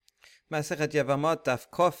Masechet Yevamot Daf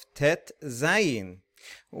Kof Tet Zayin.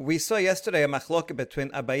 We saw yesterday a machloket between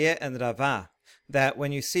Abaye and Rava, that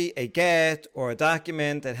when you see a get or a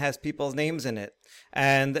document that has people's names in it,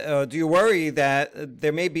 and do you worry that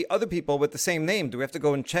there may be other people with the same name? Do we have to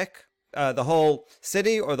go and check the whole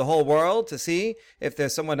city or the whole world to see if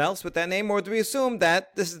there's someone else with that name, or do we assume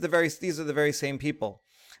that these are the very same people?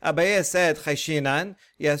 Abaye said, Chayshinan,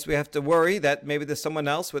 yes, we have to worry that maybe there's someone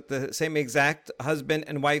else with the same exact husband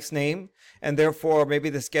and wife's name, and therefore maybe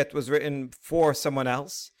this get was written for someone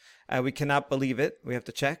else. We cannot believe it. We have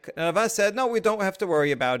to check. And Rava said, no, we don't have to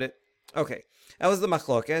worry about it. Okay, that was the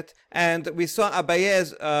machloket. And we saw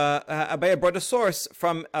Abaye brought a source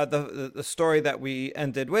from the story that we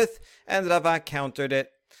ended with, and Rava countered it.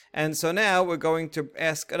 And so now we're going to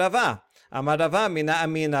ask Rava. Amar Rava mina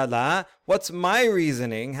amina la. What's my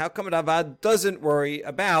reasoning? How come Rava doesn't worry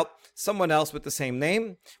about someone else with the same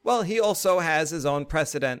name? Well, he also has his own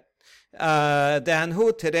precedent. One time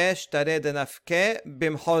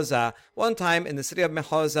in the city of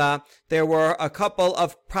Mechoza, there were a couple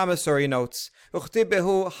of promissory notes. And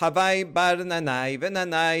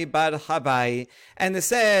it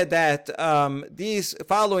said that these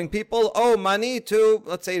following people owe money to,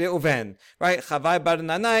 let's say, Reuven, right? Chavai bar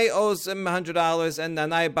Nanai owes him $100, and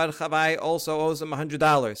Nanai bar Chavai also owes him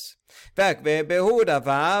 $100.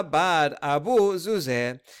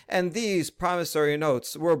 And these promissory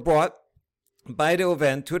notes were brought by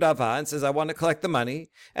Reuven to Rava and says, I want to collect the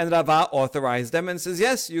money. And Rava authorized them and says,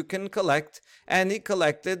 yes, you can collect. And he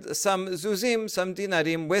collected some zuzim, some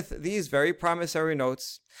dinarim with these very promissory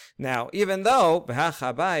notes. Now, even though this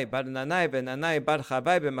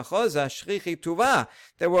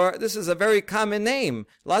is a very common name,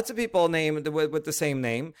 lots of people named with the same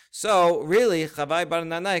name. So really, Chavai bar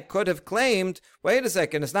Nanai could have claimed, wait a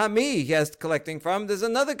second, it's not me he has collecting from, there's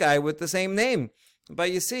another guy with the same name.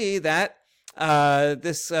 But you see that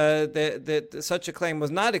such a claim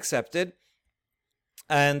was not accepted,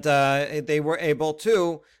 and they were able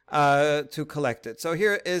to collect it. So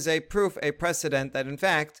here is a proof, a precedent that in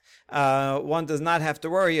fact one does not have to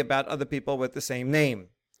worry about other people with the same name.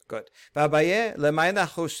 Good.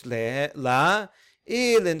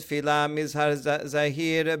 Ilin fila mizhar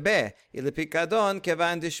zahir be ilipikadon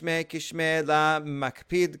kevan dishme kishme la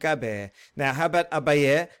makpid gabe. Now, how about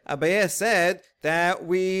Abaye? Abaye said that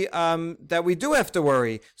we do have to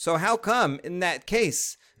worry. So how come in that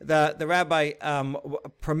case the rabbi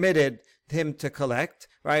permitted him to collect?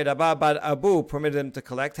 Right, Abba bar Abu permitted him to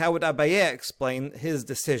collect. How would Abaye explain his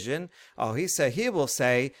decision? Oh, he will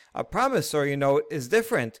say a promissory note is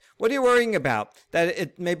different. What are you worrying about?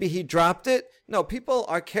 That maybe he dropped it? No, people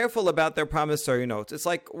are careful about their promissory notes. It's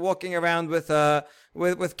like walking around with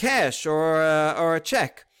cash or a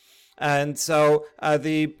check. And so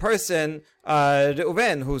the person,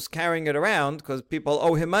 Reuven, who's carrying it around because people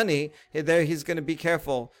owe him money, he's going to be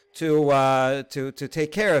careful to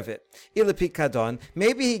take care of it. Ilipikadon,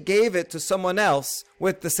 maybe he gave it to someone else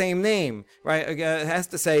with the same name, right? It has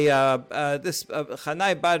to say this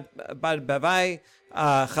Chanai bar Bavai,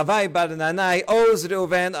 Chavai bar Nanai owes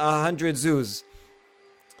Reuven 100 zuz.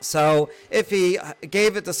 So if he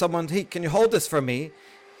gave it to someone, can you hold this for me?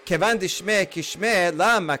 Kevan dishme kishme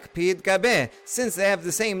la makpid gabe. Since they have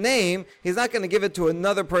the same name, he's not going to give it to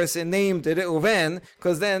another person named Reuven,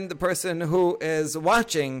 because then the person who is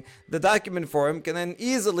watching the document for him can then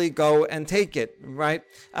easily go and take it, right?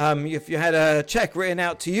 If you had a check written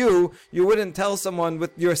out to you, you wouldn't tell someone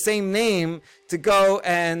with your same name to go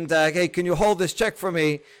and, hey, can you hold this check for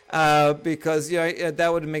me? Because that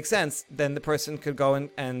wouldn't make sense. Then the person could go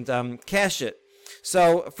and cash it.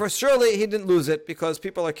 So, first, surely he didn't lose it because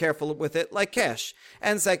people are careful with it like cash.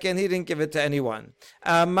 And second, he didn't give it to anyone.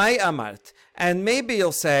 Mai amart. And maybe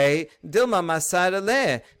you'll say, Dilma masar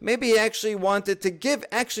aleh. Maybe he actually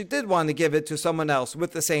did want to give it to someone else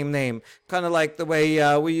with the same name. Kind of like the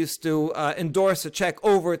way we used to endorse a check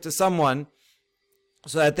over to someone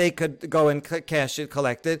so that they could go and cash it,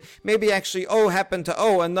 collect it. Maybe he actually happened to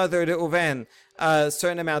owe another Reuven a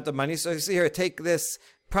certain amount of money. So you see here, take this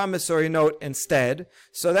promissory note instead.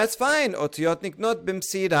 So that's fine. Otiyot niknot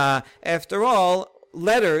bimsira. After all,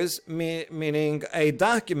 letters, meaning a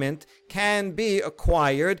document, can be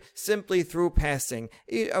acquired simply through passing.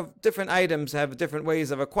 Different items have different ways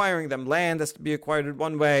of acquiring them. Land has to be acquired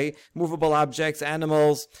one way, movable objects,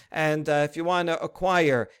 animals, and if you want to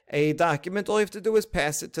acquire a document, all you have to do is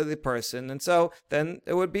pass it to the person, and so then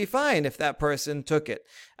it would be fine if that person took it.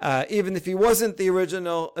 Even if he wasn't the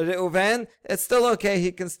original Reuven, it's still okay,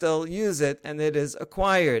 he can still use it, and it is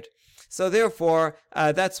acquired. So therefore,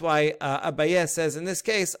 that's why Abaye says in this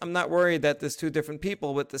case, I'm not worried that there's two different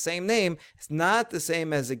people with the same name. It's not the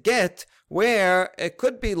same as a get, where it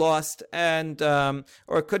could be lost and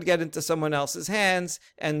or it could get into someone else's hands,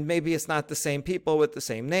 and maybe it's not the same people with the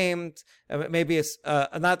same names. Maybe it's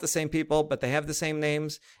not the same people, but they have the same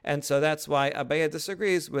names, and so that's why Abaye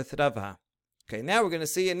disagrees with Rava. Okay, now we're going to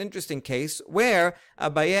see an interesting case where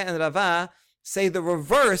Abaye and Rava say the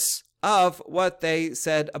reverse of what they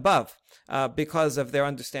said above, because of their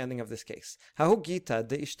understanding of this case. Hahu gita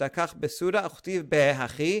de ishtakach besura uchtiv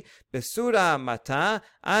behachi besura mata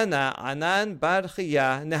ana anan bar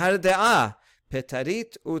chiya nehardea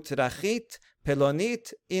petarit utrachit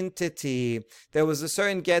pelonit intiti. There was a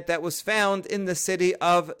certain get that was found in the city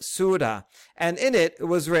of Sura, and in it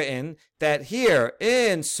was written that here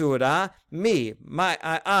in Sura,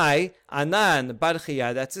 I, Anan bar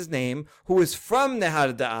Chiya, that's his name, who is from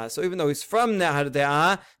Nehardea. So even though he's from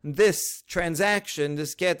Nehardea, this transaction,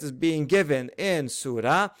 this get is being given in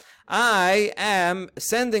Sura. I am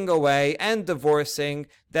sending away and divorcing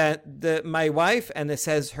my wife, and it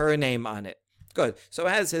says her name on it. Good. So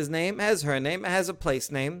it has his name, has her name, it has a place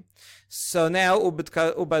name. So now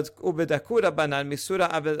ubedakura banan misura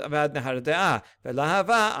avad nehardea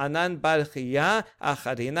velahava anan bar chiya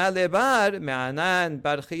acharina lebar me'anan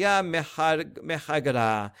bar chiya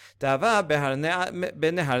mechagra dava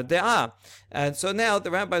benehardea. And so now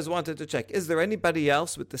the rabbis wanted to check, is there anybody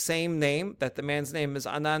else with the same name, that the man's name is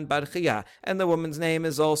Anan bar Chiya and the woman's name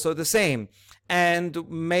is also the same, and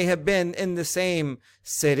may have been in the same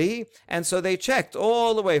city? And so they checked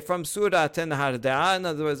all the way from Sura to Nehardea, in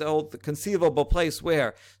other words, the conceivable place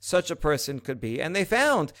where such a person could be, and they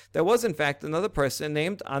found there was in fact another person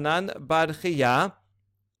named Anan bar Chiya,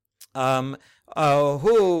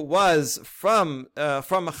 who was from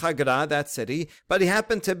Chagra, that city, but he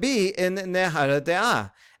happened to be in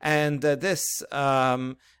Nehardea, and this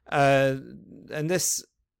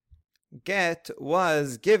get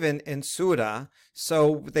was given in Sura.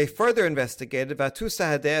 So they further investigated.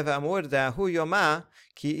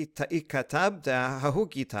 Ki ikatab da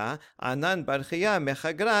hahugita anan bar Chiya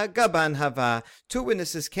mechagra gaban hava. Two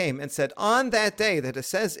witnesses came and said on that day that it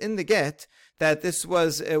says in the get that it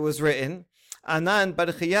was written, Anan bar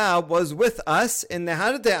Chiya was with us in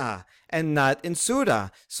Nehardea and not in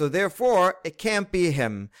Sura. So therefore it can't be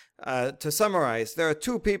him. To summarize, there are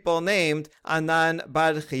two people named Anan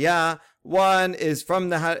bar Chiya. One is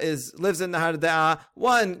lives in Nehardea.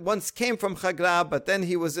 One once came from Chagra, but then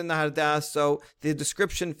he was in Nehardea, so the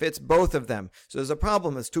description fits both of them. So there's a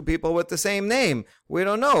problem. There's two people with the same name. We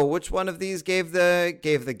don't know which one of these gave the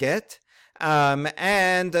get.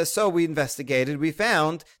 So we investigated. We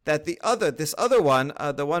found that this other one,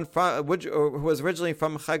 the one who was originally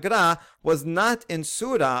from Chagra, was not in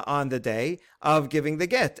Sura on the day of giving the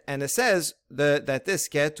get, and it says that this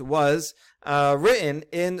get was written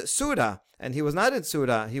in Sura, and he was not in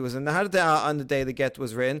Sura. He was in Nehardea on the day the get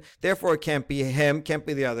was written. Therefore, it can't be him, can't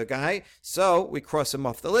be the other guy. So we cross him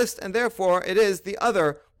off the list, and therefore it is the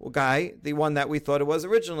other guy, the one that we thought it was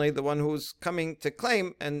originally, the one who's coming to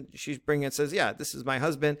claim, and she's bringing and says, yeah, this is my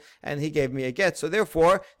husband, and he gave me a get. So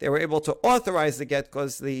therefore, they were able to authorize the get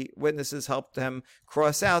because the witnesses helped them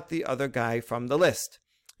cross out the other guy from the list.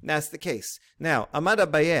 That's the case. Now, Amar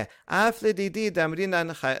Abaye, Afledidi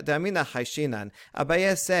damina chayshinan.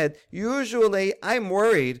 Abaye said, usually I'm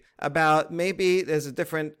worried about maybe there's a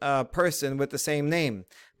different person with the same name.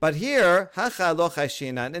 But here, hacha lo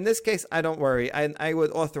chayshinan. In this case, I don't worry. I would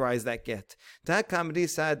authorize that get. After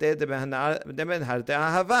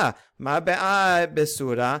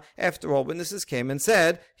all, witnesses came and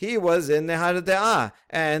said he was in Nehardea,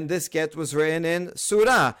 and this get was written in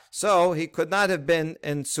Surah, so he could not have been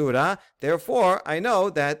in Surah. Therefore, I know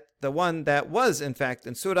that the one that was in fact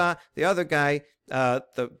in Surah, the other guy,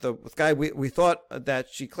 the guy we thought that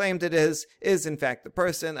she claimed it is in fact the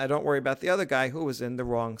person. I don't worry about the other guy who was in the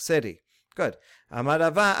wrong city. Good. Amar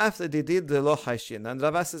Rava after didid lo chayshin, and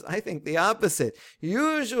Rava says, I think the opposite.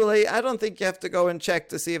 Usually, I don't think you have to go and check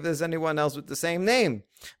to see if there's anyone else with the same name.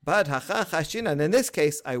 But hacha chayshin, and in this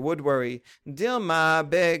case, I would worry. Dilma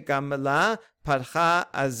be gamla parcha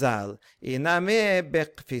azal, iname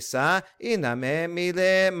beqfisa, iname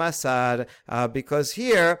mile masar. Because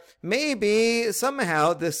here, maybe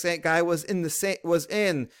somehow this guy was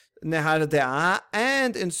in Nehardea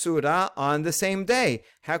and in Surah on the same day.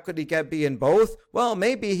 How could he be in both? Well,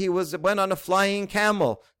 maybe he went on a flying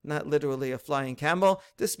camel. Not literally a flying camel.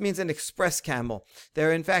 This means an express camel.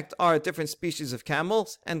 There, in fact, are different species of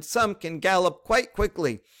camels, and some can gallop quite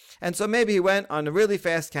quickly. And so maybe he went on a really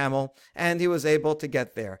fast camel, and he was able to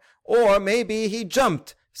get there. Or maybe he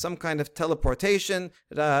jumped some kind of teleportation.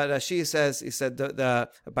 Rashi says, he said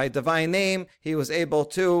by divine name, he was able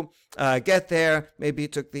to get there. Maybe he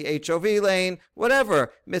took the HOV lane,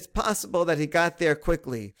 whatever. It's possible that he got there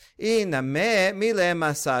quickly.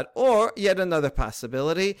 Or yet another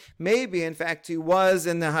possibility, maybe in fact he was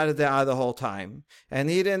in the Har De'ah the whole time, and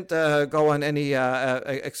he didn't go on any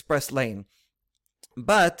express lane.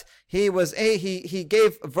 But he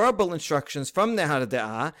gave verbal instructions from the Har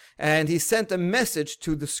De'ah, and he sent a message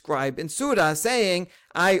to the scribe in Surah saying,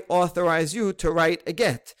 I authorize you to write a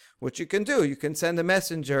get, which you can do. You can send a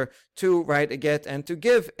messenger to write a get and to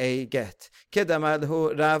give a get.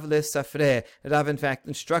 Kedamalhu Rav le-Safre. Rav in fact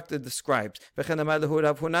instructed the scribes. V'chenamalhu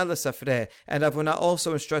Rav Huna le-Safre. And Rav Huna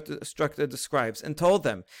also instructed the scribes and told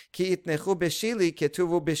them, Ki itnechu beshili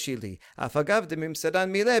ketuvu beshili. Afagav demim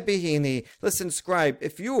sedan mile bihini. Listen, scribe,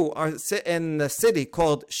 if you are in the city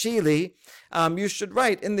called Shili, you should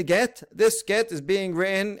write in the get, this get is being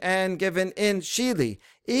written and given in Shili,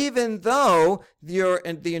 even though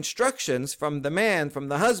the instructions from the man, from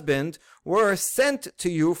the husband, were sent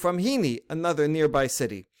to you from Hini, another nearby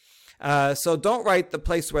city. So don't write the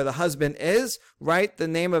place where the husband is, write the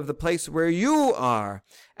name of the place where you are.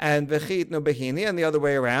 And v'chitnu behini, and the other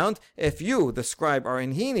way around, if you, the scribe, are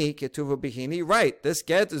in Hini, ketuvu behini, write, this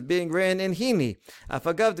get is being written in Hini.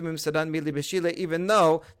 Afagav demim sadan mili b'shile, even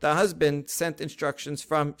though the husband sent instructions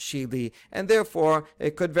from Shili. And therefore,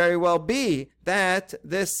 it could very well be that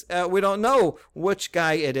this, we don't know which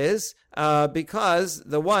guy it is, because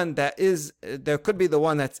the one that is, there could be the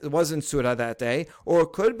one that was in Surah that day, or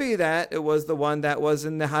it could be that it was the one that was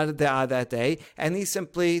in the Har De'ah that day, and he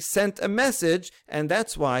simply sent a message, and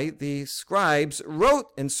that's why the scribes wrote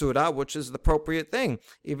in Surah, which is the appropriate thing,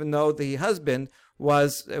 even though the husband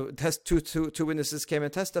was, two witnesses came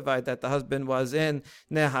and testified that the husband was in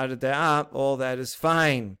Har De'ah, all that is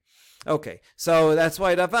fine. Okay, so that's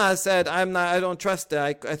why Rava said, I don't trust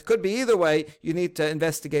it. It could be either way. You need to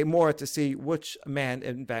investigate more to see which man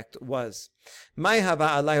in fact was. Okay,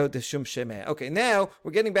 now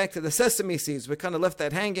we're getting back to the sesame seeds. We kind of left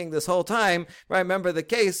that hanging this whole time. Right? Remember the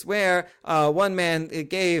case where one man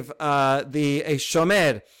gave a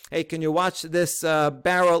shomer, hey, can you watch this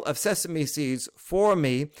barrel of sesame seeds for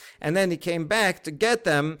me? And then he came back to get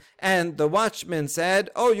them, and the watchman said,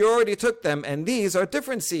 oh, you already took them, and these are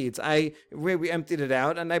different seeds. We emptied it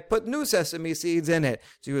out, and I put new sesame seeds in it.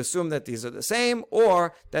 So you assume that these are the same,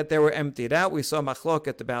 or that they were emptied out. We saw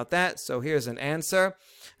machloket about that, so here's an answer.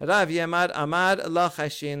 Rav Yemar Amar la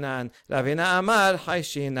chayshinan. Ravina Amar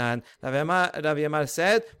chayshinan. Rav Yemar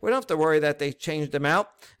said, we don't have to worry that they changed them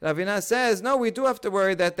out. Ravina says, no, we do have to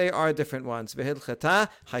worry that they are different ones. V'hilchata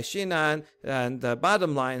chayshinan. And the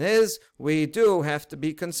bottom line is, we do have to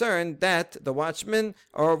be concerned that the watchman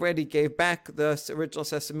already gave back the original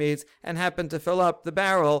sesames and happened to fill up the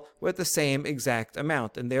barrel with the same exact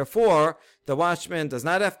amount. And therefore, the watchman does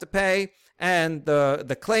not have to pay, and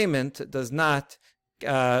the claimant does not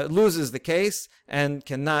loses the case and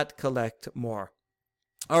cannot collect more.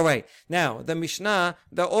 All right, now the Mishnah,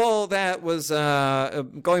 all that was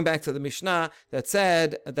going back to the Mishnah that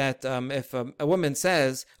said that if a woman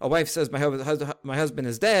says, a wife says, my husband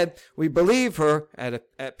is dead, we believe her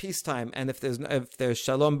at peacetime, and if there's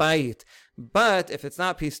shalom bayit. But if it's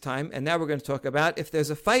not peacetime, and now we're going to talk about if there's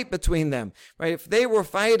a fight between them, right? If they were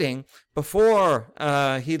fighting before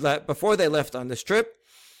they left on this trip,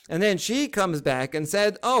 and then she comes back and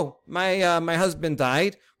said, oh, my husband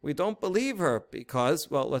died, we don't believe her because,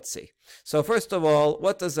 well, let's see. So first of all,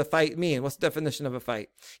 what does a fight mean? What's the definition of a fight?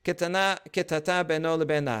 Ketata beno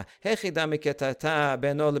lebena. Hechidami ketata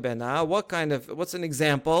beno lebena. What's an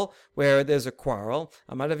example where there's a quarrel?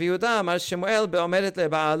 Amar Rav Yehuda, Amar Shemuel be'omeret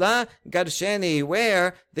le'ba'ala garsheni,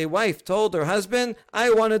 where the wife told her husband, I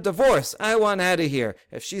want a divorce. I want out of here.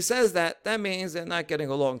 If she says that, that means they're not getting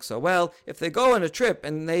along so well. If they go on a trip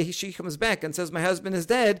and she comes back and says, my husband is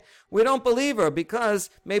dead, we don't believe her because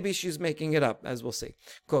maybe she's making it up, as we'll see.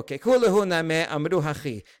 Now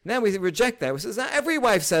we reject that. We say, every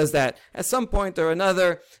wife says that. At some point or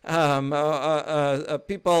another,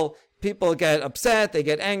 people get upset, they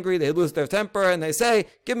get angry, they lose their temper, and they say,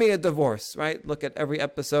 give me a divorce, right? Look at every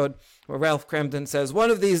episode where Ralph Cramden says, one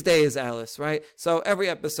of these days, Alice, right? So every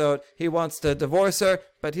episode, he wants to divorce her,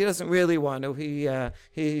 but he doesn't really want to.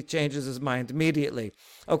 He changes his mind immediately.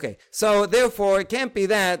 Okay, so therefore, it can't be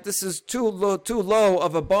that this is too low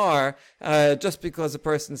of a bar, just because a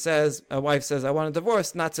wife says, I want a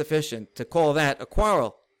divorce, not sufficient to call that a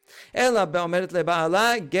quarrel. Rather,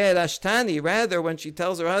 when she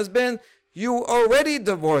tells her husband, you already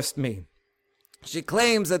divorced me. She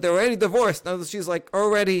claims that they're already divorced. Now she's like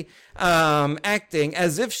already acting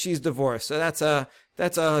as if she's divorced. So that's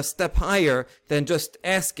That's a step higher than just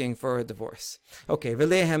asking for a divorce. Okay,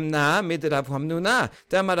 ולהמנה מדרב חמנונה,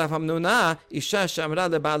 דאמר רב חמנונה, אישה שאמרה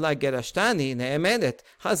לבעלה גרשתני, נאמנת,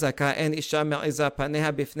 חזקה אין אישה מעיזה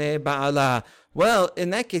פניה בפני בעלה. Well,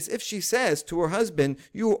 in that case, if she says to her husband,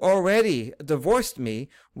 you already divorced me,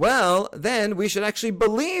 well, then we should actually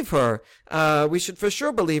believe her. We should for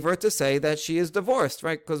sure believe her to say that she is divorced,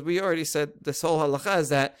 right? Because we already said this whole halacha is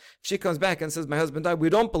that if she comes back and says, my husband died, we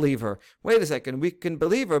don't believe her. Wait a second, we can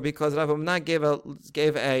believe her because Rav Amnah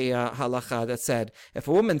gave a halacha that said, if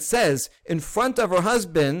a woman says in front of her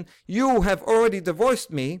husband, you have already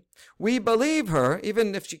divorced me, we believe her,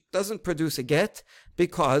 even if she doesn't produce a get,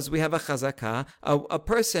 because we have a chazakah.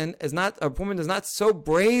 A woman is not so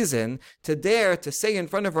brazen to dare to say in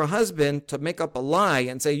front of her husband to make up a lie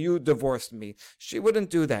and say, you divorced me. She wouldn't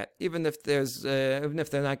do that, even if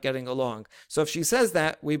they're not getting along. So if she says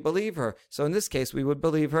that, we believe her. So in this case, we would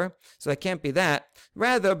believe her. So that can't be that.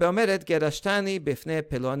 Rather, be'omeret gerashtani bifnei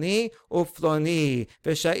peloni ufloni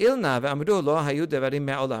v'sha'ilna ve'amru lo hayu devarim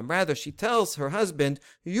me'olam. Rather, she tells her husband,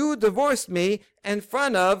 you divorced me in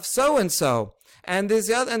front of so-and-so. And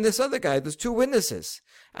this other guy, there's two witnesses.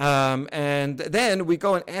 And then we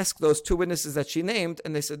go and ask those two witnesses that she named,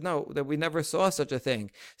 and they said, no, that we never saw such a thing.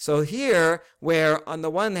 So here, where on the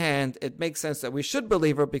one hand, it makes sense that we should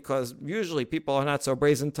believe her because usually people are not so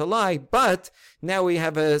brazen to lie, but now we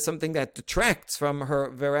have something that detracts from her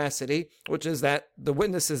veracity, which is that the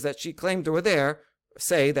witnesses that she claimed were there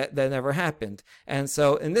say that never happened. And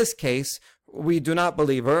so in this case, we do not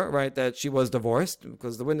believe her, right, that she was divorced,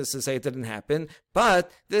 because the witnesses say it didn't happen.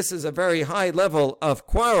 But this is a very high level of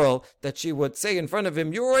quarrel that she would say in front of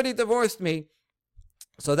him, you already divorced me.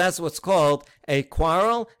 So that's what's called a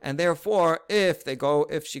quarrel, and therefore, if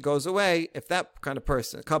she goes away, if that kind of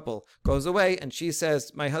couple goes away, and she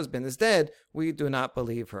says, my husband is dead, we do not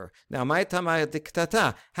believe her. Now, my tamaya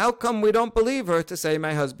diktata, how come we don't believe her to say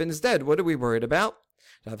my husband is dead? What are we worried about?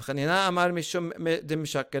 Rav Chanina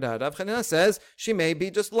says she may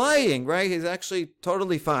be just lying, right? He's actually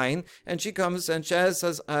totally fine. And she comes and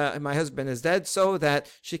says, my husband is dead, so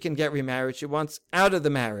that she can get remarried. She wants out of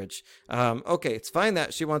the marriage. Okay, it's fine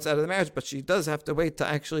that she wants out of the marriage, but she does have to wait to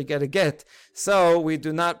actually get a get. So we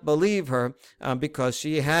do not believe her because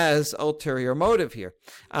she has ulterior motive here.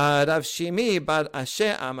 Rav Shimi bar Ashe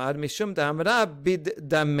amar mishum damra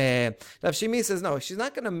bid-dameh. Rav Shimi says, no, she's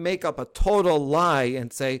not going to make up a total lie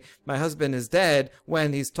and say my husband is dead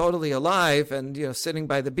when he's totally alive and sitting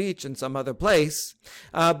by the beach in some other place,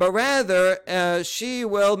 but rather she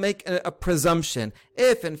will make a presumption.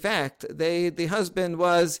 If in fact the husband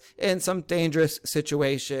was in some dangerous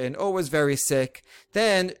situation or was very sick,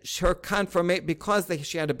 then her confirmation, because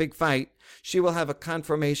she had a big fight, she will have a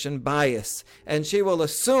confirmation bias, and she will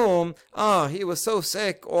assume, he was so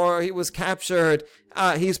sick or he was captured,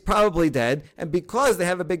 he's probably dead. And because they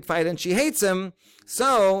have a big fight and she hates him,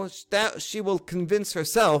 so that she will convince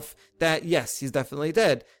herself that yes, he's definitely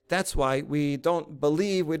dead. That's why we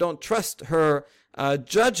don't trust her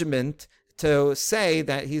judgment to say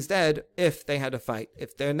that he's dead if they had a fight.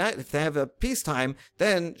 If they have a peacetime,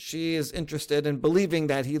 then she is interested in believing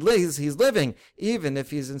that he's living, even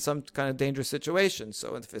if he's in some kind of dangerous situation.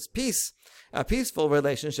 So if it's a peaceful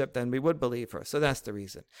relationship, then we would believe her. So that's the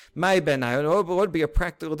reason. What would be a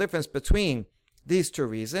practical difference between these two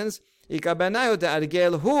reasons? A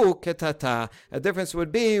difference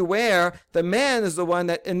would be where the man is the one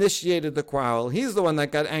that initiated the quarrel. He's the one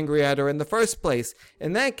that got angry at her in the first place.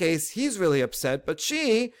 In that case, he's really upset, but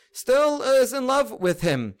she still is in love with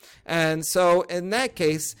him. And so in that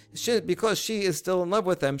case, because she is still in love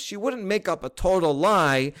with him, she wouldn't make up a total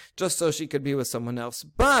lie just so she could be with someone else.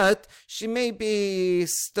 But she may be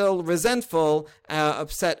still resentful,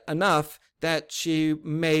 upset enough that she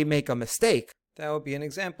may make a mistake. That would be an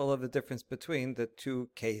example of the difference between the two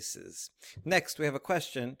cases. Next, we have a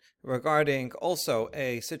question regarding also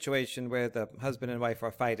a situation where the husband and wife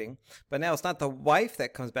are fighting. But now it's not the wife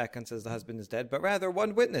that comes back and says the husband is dead, but rather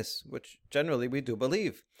one witness, which generally we do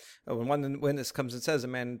believe. When one witness comes and says a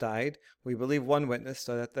man died, we believe one witness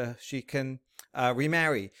so that she can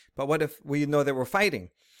remarry. But what if we know they were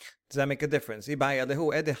fighting? Does that make a difference? On the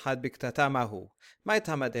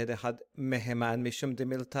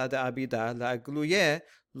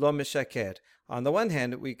one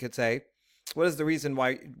hand, we could say, what is the reason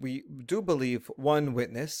why we do believe one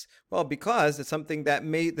witness? Well, because it's something that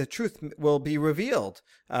the truth will be revealed.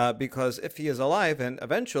 Because if he is alive, and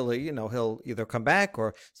eventually, he'll either come back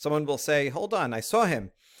or someone will say, hold on, I saw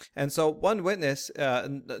him. And so one witness,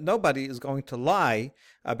 nobody is going to lie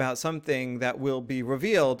about something that will be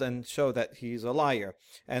revealed and show that he's a liar.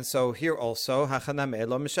 And so here also, hachaname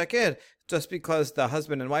lo mishaker, just because the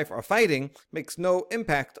husband and wife are fighting makes no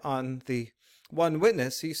impact on the one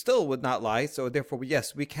witness. He still would not lie. So therefore,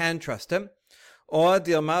 yes, we can trust him. Or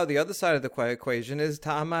the other side of the equation is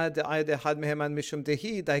ta'ama de'ay dehad mehem an mishum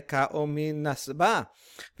dehi daika o min nasba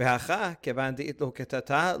ve'acha kevan de'it lo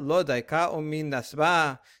ketata lo daika o min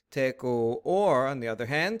nasba teku. Or on the other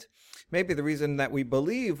hand, maybe the reason that we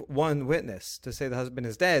believe one witness to say the husband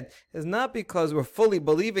is dead is not because we're fully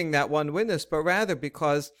believing that one witness, but rather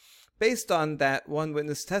because based on that one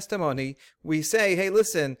witness testimony, we say, hey,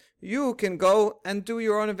 listen, you can go and do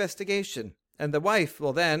your own investigation. And the wife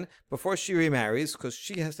will then, before she remarries, because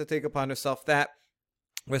she has to take upon herself that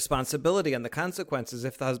responsibility and the consequences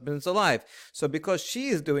if the husband is alive. So because she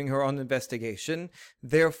is doing her own investigation,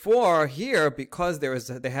 therefore here, because they're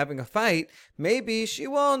having a fight, maybe she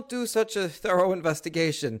won't do such a thorough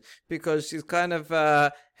investigation because she's kind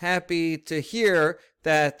of happy to hear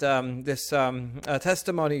that this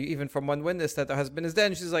testimony, even from one witness, that the husband is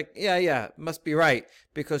dead. And she's like, yeah, must be right,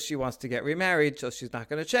 because she wants to get remarried, so she's not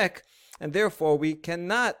going to check. And therefore, we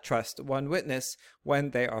cannot trust one witness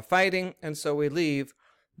when they are fighting, and so we leave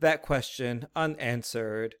that question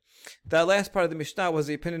unanswered. The last part of the Mishnah was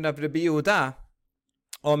the opinion of Rabbi Yehuda.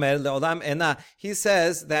 Omer le'olam ena. He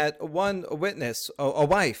says that one witness, a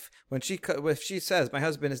wife, if she says, my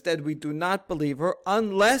husband is dead, we do not believe her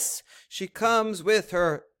unless she comes with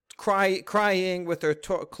her crying, with her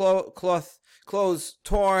clothes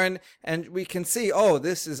torn, and we can see,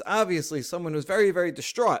 this is obviously someone who's very, very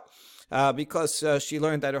distraught. Because she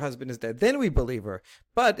learned that her husband is dead. Then we believe her.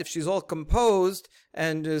 But if she's all composed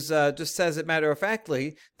and is just says it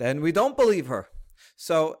matter-of-factly, then we don't believe her.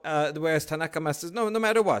 So, whereas Tanakama says, no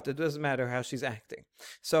matter what, it doesn't matter how she's acting.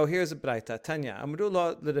 So here's a braita. Tanya, Amru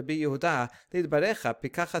lo l'Rabbi Yehuda, lidbarecha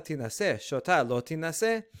pikacha tinaseh, shota lo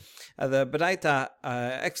tinaseh. The braita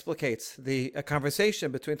explicates the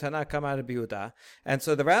conversation between Tanakama and Rabbi Yehuda. And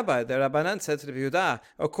so the Rabbanan said to Rabbi Yehuda,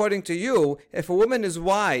 according to you, if a woman is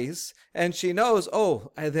wise and she knows,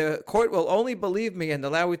 the court will only believe me and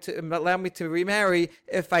allow me to remarry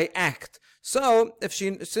if I act. So,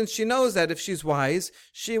 since she knows that if she's wise,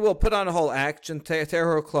 she will put on a whole act and tear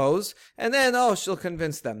her clothes, and then, she'll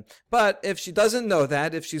convince them. But if she doesn't know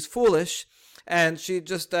that, if she's foolish, and she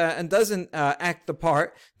just and doesn't act the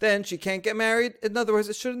part, then she can't get married. In other words,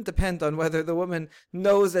 it shouldn't depend on whether the woman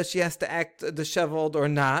knows that she has to act disheveled or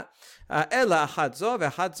not. Ela hadzo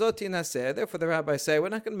ve'hadzo tinaseh. Therefore, the rabbis say, we're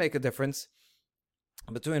not going to make a difference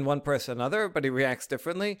between one person and another. Everybody reacts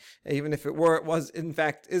differently, even if is in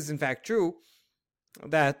fact true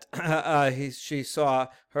that she saw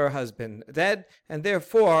her husband dead, and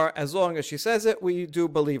therefore, as long as she says it, we do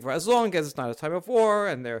believe her. As long as it's not a time of war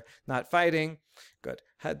and they're not fighting, good.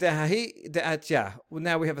 Now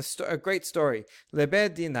we have a great story. One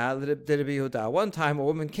time, a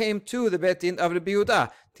woman came to the Bet Din of Rabbi Yehuda.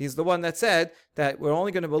 He's the one that said that we're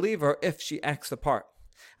only going to believe her if she acts the part.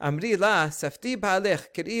 Amri la safti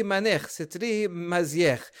ba'alech kiri manech sitri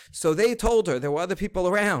mazyech. So they told her, there were other people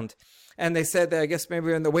around, and they said that I guess maybe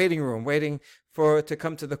we're in the waiting room waiting to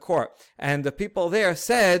come to the court. And the people there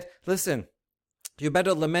said, listen, you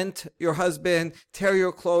better lament your husband, tear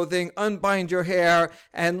your clothing, unbind your hair,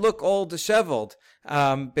 and look all disheveled.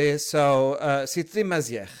 Sitri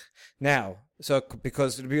mazyech. Now,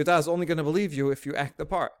 because Rabbi Yehuda is only going to believe you if you act the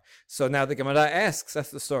part. So now the Gemara asks,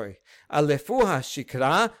 that's the story. Alefuha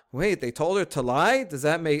shikra. Wait, they told her to lie? Is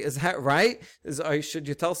that right? Should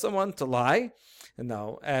you tell someone to lie?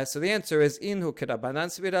 No. So the answer is inhu kirabanan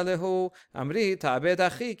svira lehu amri ta'abed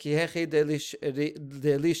achi ki hechi delish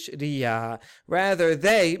riya. Rather,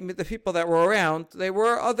 the people that were around, they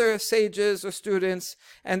were other sages or students,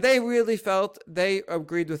 and they really felt they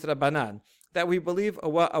agreed with Rabbanan, that we believe a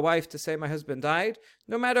wife to say my husband died,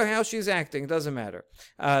 no matter how she's acting, doesn't matter.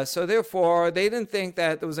 So therefore, they didn't think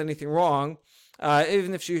that there was anything wrong,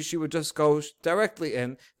 even if she would just go directly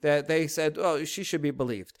in, that they said, she should be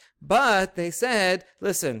believed. But they said,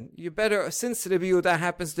 listen, you better, since Rabbi Yehuda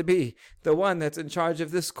happens to be the one that's in charge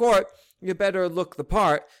of this court, you better look the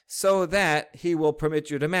part so that he will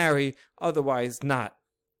permit you to marry, otherwise not.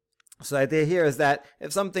 So the idea here is that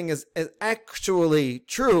if something is actually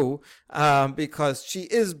true, because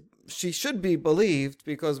she should be believed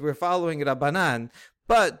because we're following Rabbanan,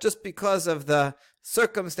 but just because of the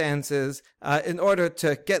circumstances, in order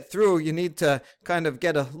to get through, you need to kind of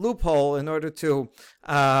get a loophole in order to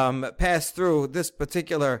pass through this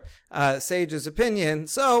particular sage's opinion.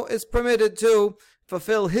 So it's permitted to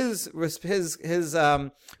fulfill his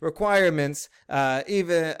requirements,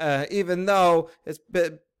 even though it's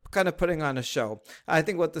kind of putting on a show. I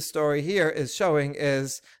think what the story here is showing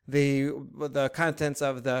is the contents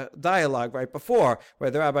of the dialogue right before,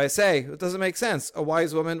 where the rabbis say, it doesn't make sense. A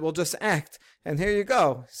wise woman will just act. And here you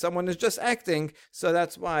go. Someone is just acting. So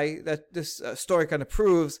that's why that this story kind of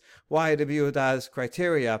proves why the Yehuda's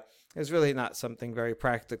criteria is really not something very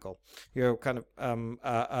practical. You're kind of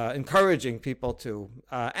encouraging people to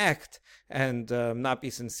act and not be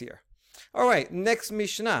sincere. All right, next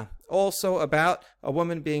Mishnah, also about a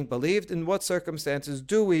woman being believed. In what circumstances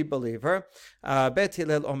do we believe her? Bet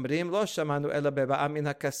Hillel omrim lo shamanu ela beba'am min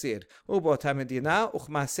hakasir u'b'ota medina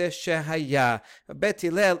uchmaseh shehaya. Bet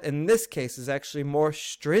Hillel in this case is actually more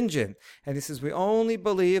stringent, and he says we only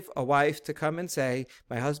believe a wife to come and say,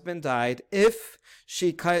 my husband died, if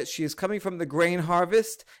she is coming from the grain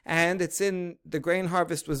harvest, and it's in the grain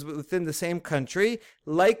harvest was within the same country,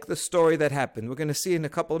 like the story that happened. We're going to see in a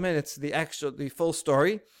couple of minutes the full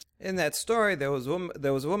story. In that story, there was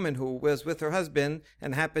a woman who was with her husband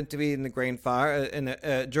and happened to be in the grain farm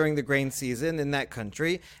during the grain season in that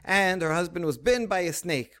country, and her husband was bitten by a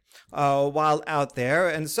snake while out there,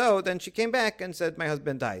 and so then she came back and said, my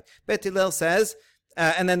husband died. Bet Hillel says,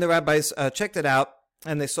 and then the rabbis checked it out,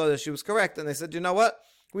 and they saw that she was correct, and they said, you know what?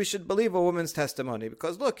 We should believe a woman's testimony,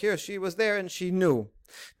 because look, here she was there and she knew.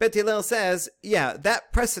 Bet Hillel says, yeah,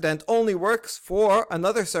 that precedent only works for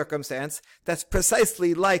another circumstance that's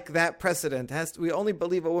precisely like that precedent. We only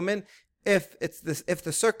believe a woman if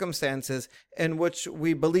the circumstances in which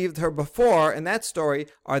we believed her before in that story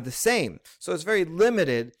are the same. So it's very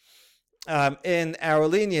limited in our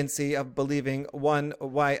leniency of believing one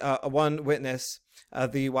witness,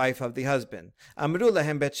 the wife of the husband. Amru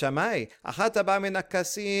lahem Bet Shammai, achata ba min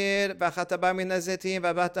hakasir, v'achata ba min hazetim,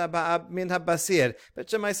 v'achata ba min habasir. Bet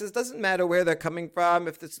Shammai says, doesn't matter where they're coming from,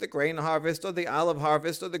 if it's the grain harvest, or the olive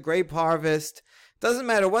harvest, or the grape harvest. Doesn't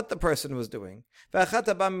matter what the person was doing. It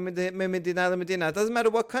doesn't matter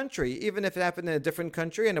what country, even if it happened in a different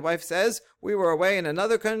country and the wife says, we were away in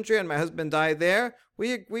another country and my husband died there,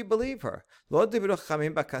 we believe her. So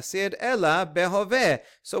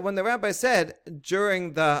when the rabbi said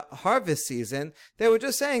during the harvest season, they were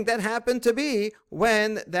just saying that happened to be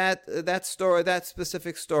when that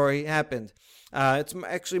specific story happened. It's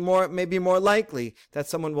actually maybe more likely that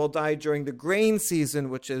someone will die during the grain season,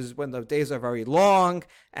 which is when the days are very long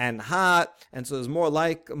and hot, and so there's more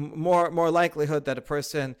likelihood that a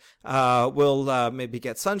person will maybe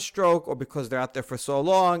get sunstroke, or because they're out there for so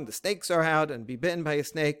long, the snakes are out and be bitten by a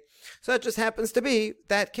snake. So it just happens to be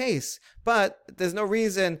that case, but there's no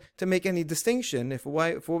reason to make any distinction. If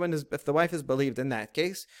the wife is believed in that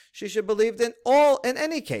case, she should be believed in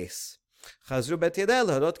any case. Chazru Bet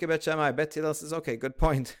Hillel, Bet Shammai. Bet Hillel says, okay, good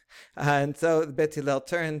point. And so Bet Hillel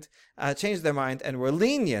changed their mind and were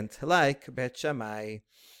lenient like Bet Shammai.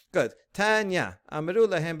 Good. Tanya, Amru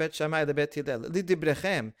lahem Bet Shammai le Bet Hillel,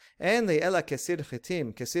 lidibrechem, en li ela kesir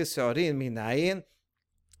chitim, kesir seorin minayin.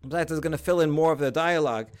 That is going to fill in more of the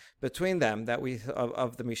dialogue between them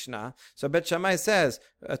of the Mishnah. So Bet Shammai says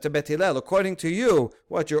to Bet Hillel, according to you,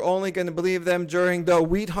 you're only going to believe them during the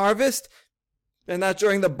wheat harvest? And not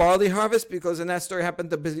during the barley harvest, because in that story happened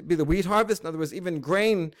to be the wheat harvest. In other words, even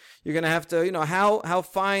grain, you're going to have to, how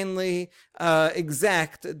finely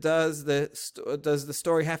exact does the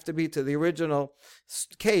story have to be to the original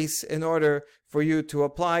case in order for you to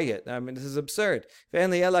apply it? I mean, this is absurd.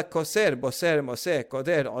 And it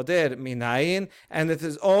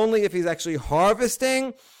is only if he's actually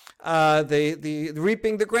harvesting, the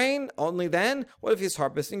reaping the grain, only then. What if he's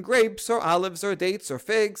harvesting grapes or olives or dates or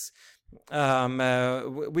figs?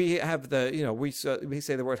 We have we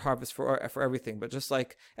say the word harvest for everything, but just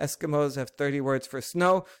like Eskimos have 30 words for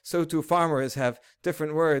snow, so too farmers have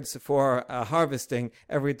different words for harvesting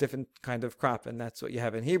every different kind of crop, and that's what you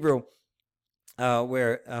have in Hebrew.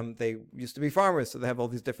 Where they used to be farmers, so they have all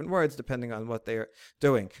these different words depending on what they're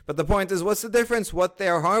doing. But the point is, what's the difference? What they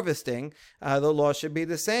are harvesting, the law should be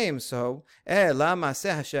the same. So, rather,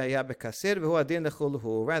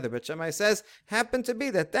 Bet Shammai says, happened to be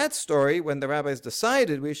that story, when the rabbis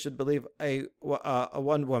decided we should believe a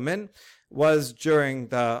one woman, was during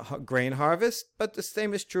the grain harvest, but the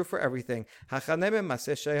same is true for everything. And the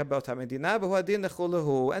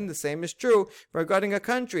same is true regarding a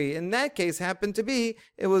country. In that case, happened to be,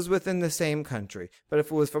 it was within the same country. But if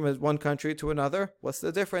it was from one country to another, what's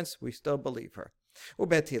the difference? We still believe her.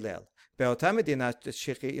 Bet באותה מדינה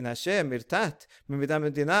שכי ינשה מרתת,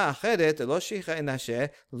 במדינה אחרת לא שכי ינשה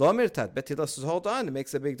לא מרתת. Bet Hillel says, hold on, it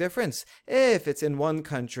makes a big difference. If it's in one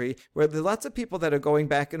country where there are lots of people that are going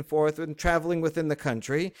back and forth and traveling within the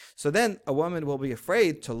country, so then a woman will be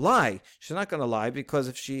afraid to lie. She's not going to lie, because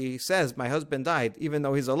if she says, my husband died, even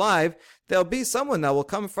though he's alive, there'll be someone that will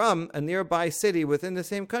come from a nearby city within the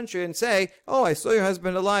same country and say, oh, I saw your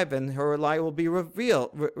husband alive, and her lie will be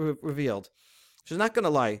revealed. She's not going to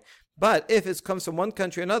lie. But if it comes from one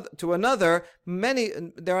country to another,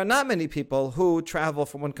 there are not many people who travel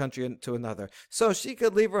from one country to another. So she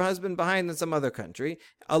could leave her husband behind in some other country,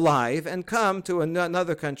 alive, and come to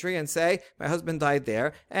another country and say, my husband died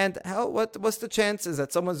there. And what's the chances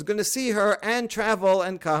that someone's going to see her and travel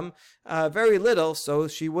and come? Very little, so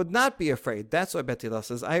she would not be afraid. That's why Bet Hillel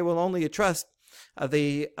says, I will only trust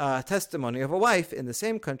the testimony of a wife in the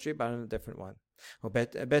same country, but in a different one.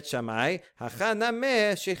 Bet Shammai says,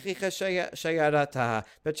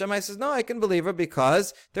 no, I can believe her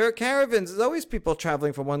because there are caravans. There's always people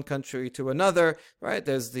traveling from one country to another, right?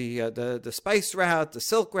 There's the spice route, the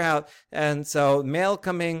silk route, and so mail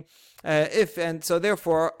coming. So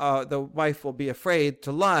therefore, the wife will be afraid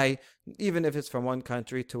to lie, even if it's from one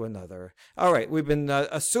country to another. All right, we've been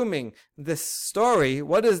assuming this story.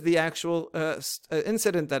 What is the actual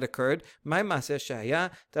incident that occurred? One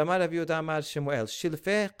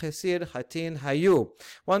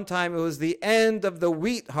time it was the end of the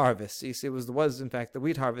wheat harvest. You see, it was in fact the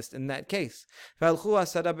wheat harvest in that case. 10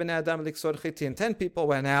 people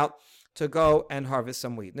went out to go and harvest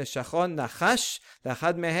some wheat. Neshachon nachash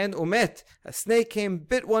lachad mehen umet. A snake came,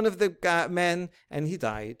 bit one of the men, and he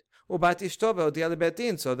died. Ubat ishto be'odiya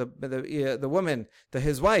lebetin. So the woman,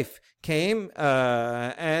 his wife, came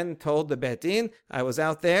and told the betin, I was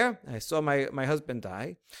out there, I saw my husband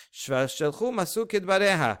die. Shelchu masu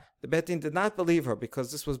kidbareha. The betin did not believe her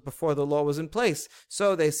because this was before the law was in place.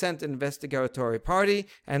 So they sent an investigatory party,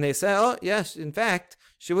 and they said, oh yes, in fact,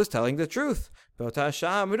 she was telling the truth. And so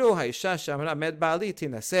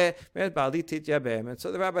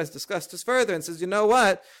the rabbis discussed this further and says, you know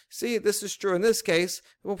what? See, this is true in this case,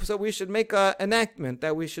 so we should make an enactment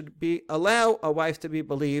that we should allow a wife to be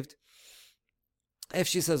believed if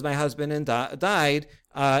she says my husband died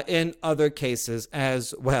in other cases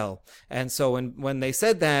as well. And so when they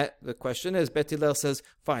said that, the question is, Bet Hillel says,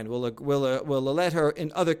 fine, we'll let her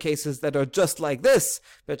in other cases that are just like this.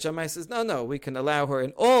 Bet Shammai says, no, we can allow her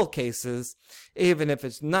in all cases, even if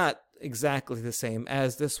it's not exactly the same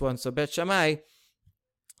as this one. So Bet Shammai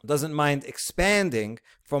doesn't mind expanding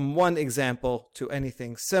from one example to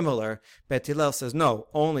anything similar. Bet Hillel says, no,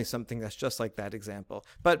 only something that's just like that example.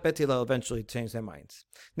 But Bet Hillel eventually changed their minds.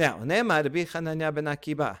 Now, Ne'emar Rabbi Chananya ben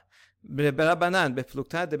Akiba, B'Rabanan,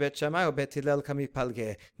 B'Plukta de Bet Shammai or Bet Hillel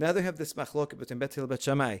kamipalgeh. Now they have this machloket between Bet Hillel and Bet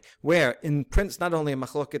Shammai, where in Prince not only a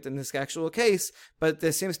machloket in this actual case, but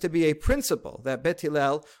there seems to be a principle that Bet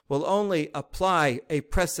Hillel will only apply a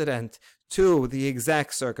precedent to the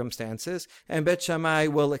exact circumstances, and Bet Shammai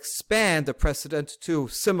will expand the precedent to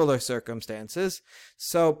similar circumstances.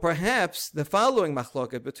 So perhaps the following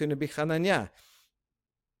machloket between Rabbi Chananya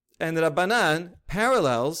and Rabbanan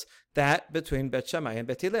parallels that between Bet Shammai and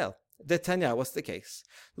Bet Hillel. Detanya, what's the case?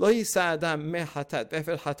 Lo yisa adam mehatat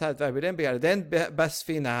ve'efer hatat v'avidem b'yarden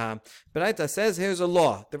basfina. Beraita says, here's a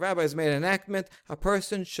law. The rabbis made an enactment. A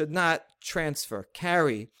person should not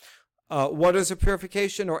carry waters of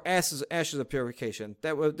purification or ashes of purification.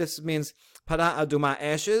 This means para aduma,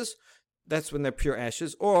 ashes. That's when they're pure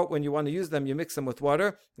ashes. Or when you want to use them, you mix them with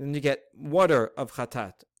water, and you get water of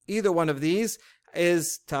chatat. Either one of these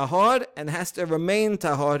is tahor and has to remain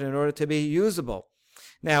tahor in order to be usable.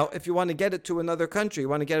 Now, if you want to get it to another country, you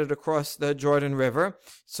want to get it across the Jordan River,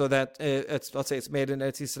 so that let's say it's made in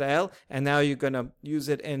Eretz Yisrael, and now you're going to use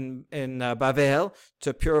it in Bavel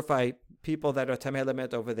to purify people that are tamei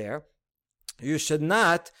lemet over there. You should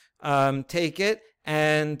not take it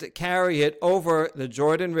and carry it over the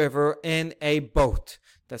Jordan River in a boat.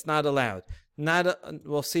 That's not allowed.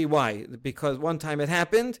 We'll see why. Because one time it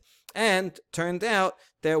happened, and turned out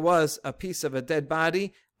there was a piece of a dead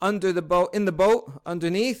body in the boat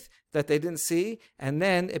underneath that they didn't see, and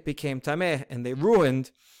then it became tameh, and they ruined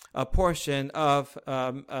a portion of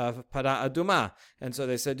para aduma. And so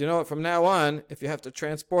they said, you know what, from now on, if you have to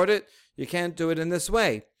transport it, you can't do it in this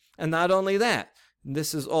way. And not only that,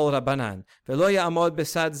 this is all Rabbanan.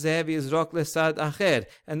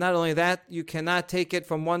 And not only that, you cannot take it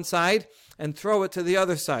from one side and throw it to the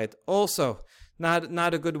other side. Also,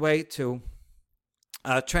 not a good way to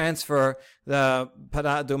transfer the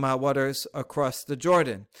Paraduma waters across the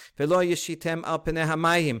Jordan. V'lo yeshitem al penei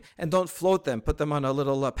hamayim, and don't float them. Put them on a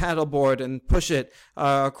little paddle board and push it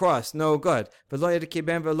across. No good. V'lo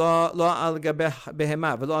yedkibem v'lo al gabeh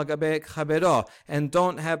behema v'lo al gabeh chabero, and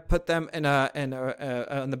don't have put them in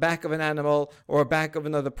on the back of an animal or back of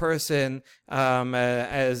another person,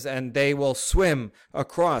 and they will swim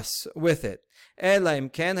across with it. The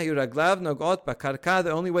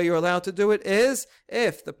only way you're allowed to do it is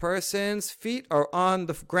if the person's feet are on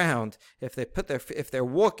the ground. If they're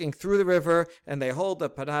walking through the river and they hold the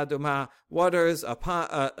paraduma waters or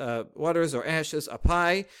ashes up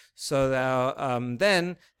high, so that,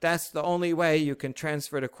 then that's the only way you can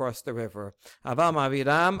transfer it across the river. Aval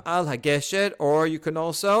maviram al hageshet, or you can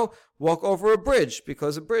also walk over a bridge,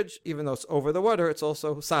 because a bridge, even though it's over the water, it's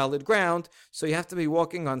also solid ground, so you have to be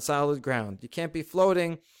walking on solid ground. You can't be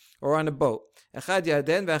floating or on a boat. And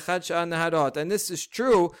this is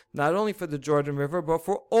true not only for the Jordan River, but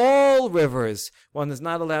for all rivers. One is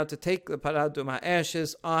not allowed to take the paraduma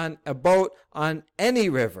ashes on a boat on any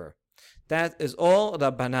river. That is all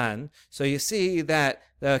Rabbanan. So you see that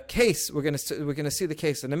the case, we're going to see the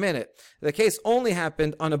case in a minute. The case only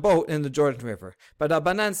happened on a boat in the Jordan River. But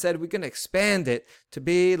Rabbanan said we're going to expand it to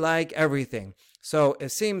be like everything. So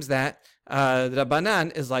it seems that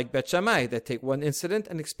Rabbanan is like Bet Shammai, that take one incident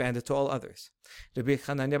and expand it to all others. Rabbi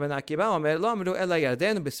Chananya ben Akiba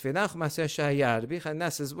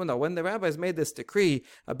says, well, no, when the rabbis made this decree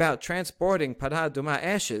about transporting paraduma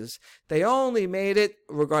ashes, they only made it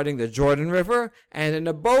regarding the Jordan River and in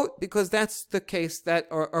a boat, because that's the case that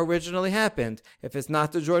originally happened. If it's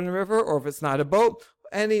not the Jordan River, or if it's not a boat,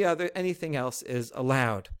 anything else is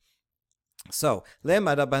allowed. So,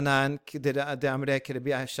 lema Rabbanan de'amre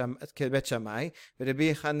kebet Shammai,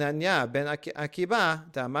 v'Rabbi Chananya ben Akiba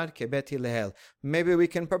de'amar kebet Hillel. Maybe we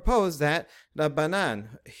can propose that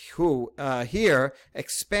Rabbanan, who here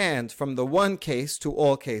expand from the one case to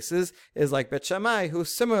all cases, is like Bet Shammai, who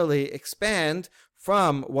similarly expand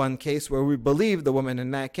from one case where we believe the woman in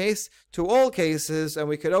that case to all cases, and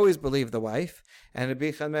we could always believe the wife. And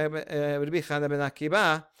Rabbi Chananya ben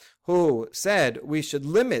Akiba, who said we should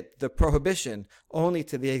limit the prohibition only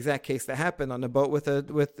to the exact case that happened on a boat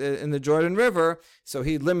in the Jordan River, so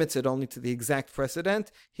he limits it only to the exact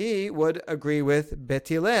precedent. He would agree with Bet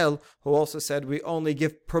Hillel, who also said we only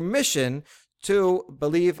give permission to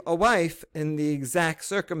believe a wife in the exact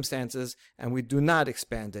circumstances, and we do not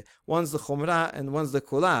expand it. One's the Chumrah and one's the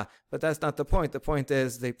Kula, but that's not the point. The point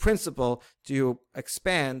is the principle: do you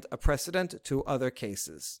expand a precedent to other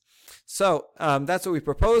cases? So that's what we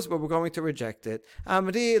propose, but we're going to reject it.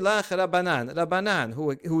 Amri lach Rabbanan,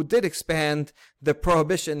 who did expand the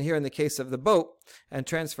prohibition here in the case of the boat and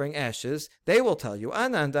transferring ashes, they will tell you,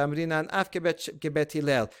 Anand amrinan af kebet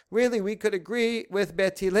Hillel. Really, we could agree with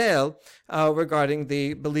Bet Hillel regarding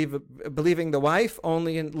the believing the wife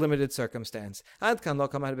only in limited circumstance. Ad kan lo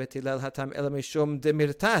kamar Bet Hillel hatam el mishum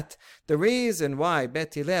demirtat. The reason why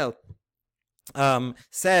Bet Hillel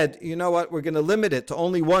said, you know what, we're going to limit it to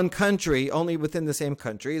only one country, only within the same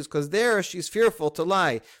country, is because there she's fearful to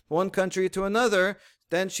lie. One country to another,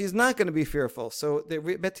 then she's not going to be fearful. So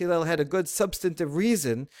Bet Hillel had a good substantive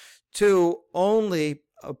reason to only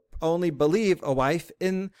believe a wife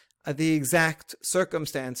in the exact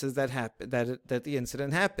circumstances that happened, that the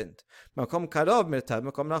incident happened. If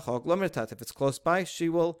it's close by, she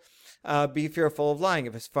will be fearful of lying.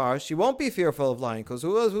 If it's far, she won't be fearful of lying, because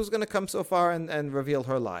who's going to come so far and reveal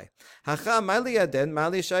her lie? But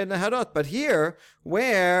here,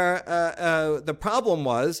 where the problem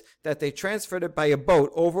was that they transferred it by a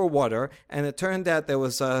boat over water, and it turned out there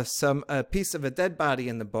was a piece of a dead body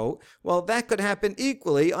in the boat. Well, that could happen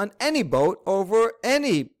equally on any boat over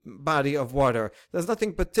any body of water. There's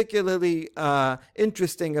nothing particularly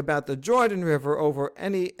interesting about the Jordan River over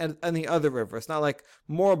any other river. It's not like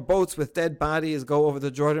more boats with dead bodies go over the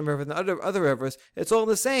Jordan River than other rivers. It's all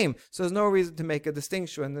the same. So there's no reason to make a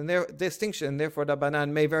distinction. And therefore,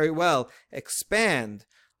 Rabbanan may very well expand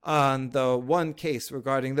on the one case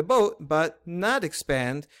regarding the boat, but not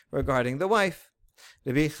expand regarding the wife.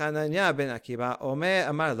 Rabbi Chananya ben Akiba Omer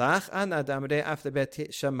Amar Lach Ana Damre after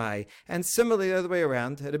Bet Shammai. And similarly the other way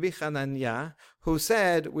around, Rabbi Chananya, who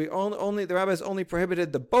said the rabbis only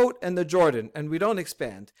prohibited the boat and the Jordan, and we don't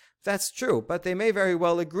expand. That's true, but they may very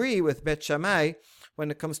well agree with Bet Shammai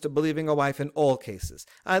when it comes to believing a wife in all cases.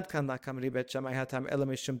 The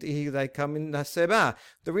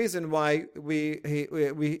reason why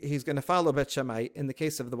he's going to follow Bet Shammai in the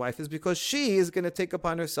case of the wife is because she is going to take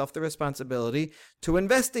upon herself the responsibility to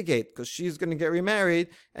investigate, because she's going to get remarried,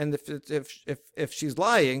 and if she's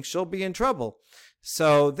lying, she'll be in trouble.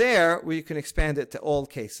 So there, we can expand it to all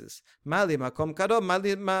cases. Mali makom karov,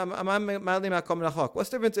 mali makom rachok. What's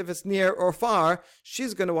the difference if it's near or far?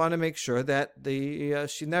 She's going to want to make sure that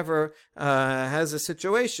she never has a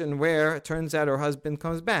situation where it turns out her husband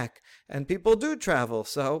comes back. And people do travel,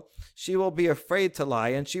 so she will be afraid to lie,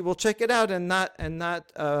 and she will check it out and not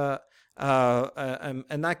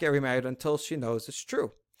get remarried until she knows it's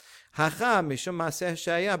true. Hacha mishum maaseh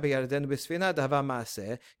shaya b'yarden b'sfina dava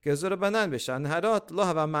maaseh gezur rabanan b'shan harot lo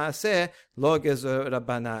hava maaseh lo gezur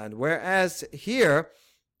rabanan. Whereas here,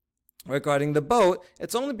 regarding the boat,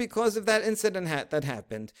 it's only because of that incident that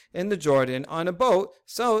happened in the Jordan on a boat.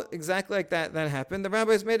 So exactly like that happened, the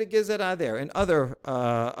rabbis made a gezerah there. In other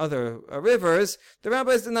rivers, the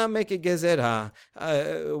rabbis did not make a gezerah.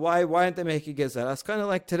 Why didn't they make a gezerah? It's kind of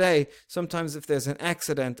like today. Sometimes if there's an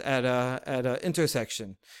accident at a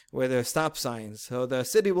intersection where there are stop signs, so the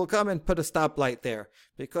city will come and put a stoplight there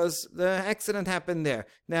because the accident happened there.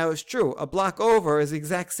 Now it's true, a block over is the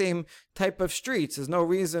exact same type of streets. There's no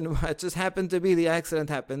reason why. It just happened to be the accident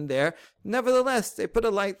happened there. Nevertheless, they put a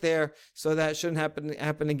light there so that shouldn't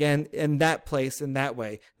happen again in that place in that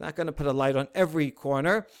way. Not going to put a light on every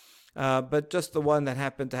corner, but just the one that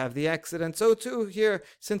happened to have the accident. So too here,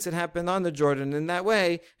 since it happened on the Jordan in that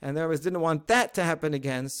way, and the rabbis didn't want that to happen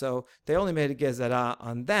again, so they only made a gezerah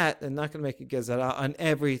on that. They're not going to make a gezerah on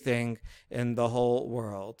everything in the whole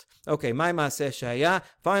world. Okay, my maaseh shaya.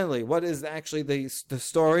 Finally, what is actually the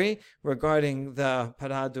story regarding the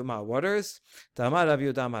Paraduma waters? Tamar Rav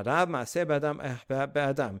Yehuda Marav maaseh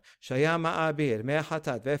be'adam shaya ma'abir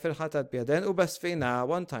me'chatat ve'efer chatat bi'aden ubasfina.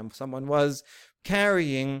 One time, someone was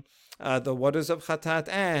carrying the waters of Chatat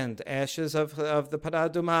and ashes of the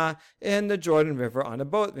Paraduma in the Jordan River on a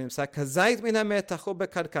boat. And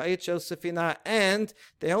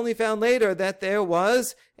they only found later that there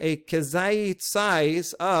was a kezayit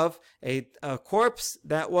size of a corpse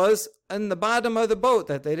that was in the bottom of the boat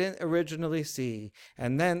that they didn't originally see,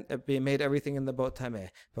 and then it made everything in the boat tameh.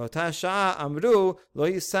 Amru lo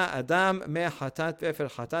yisa adam me'chatat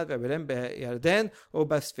ve'efer chatat ve'berem be'yarden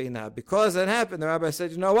u'basfina. Because that happened, the rabbi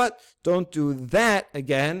said, you know what? Don't do that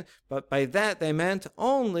again. But by that they meant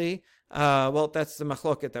only. That's the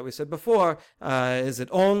machloket that we said before. Is it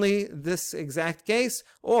only this exact case?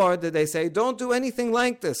 Or did they say, don't do anything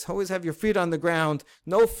like this? Always have your feet on the ground,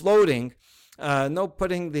 no floating, no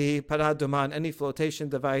putting the paraduma on any flotation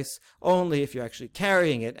device, only if you're actually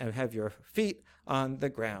carrying it and have your feet on the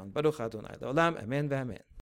ground. Baruch Adonai Le'olam, amen v'amen.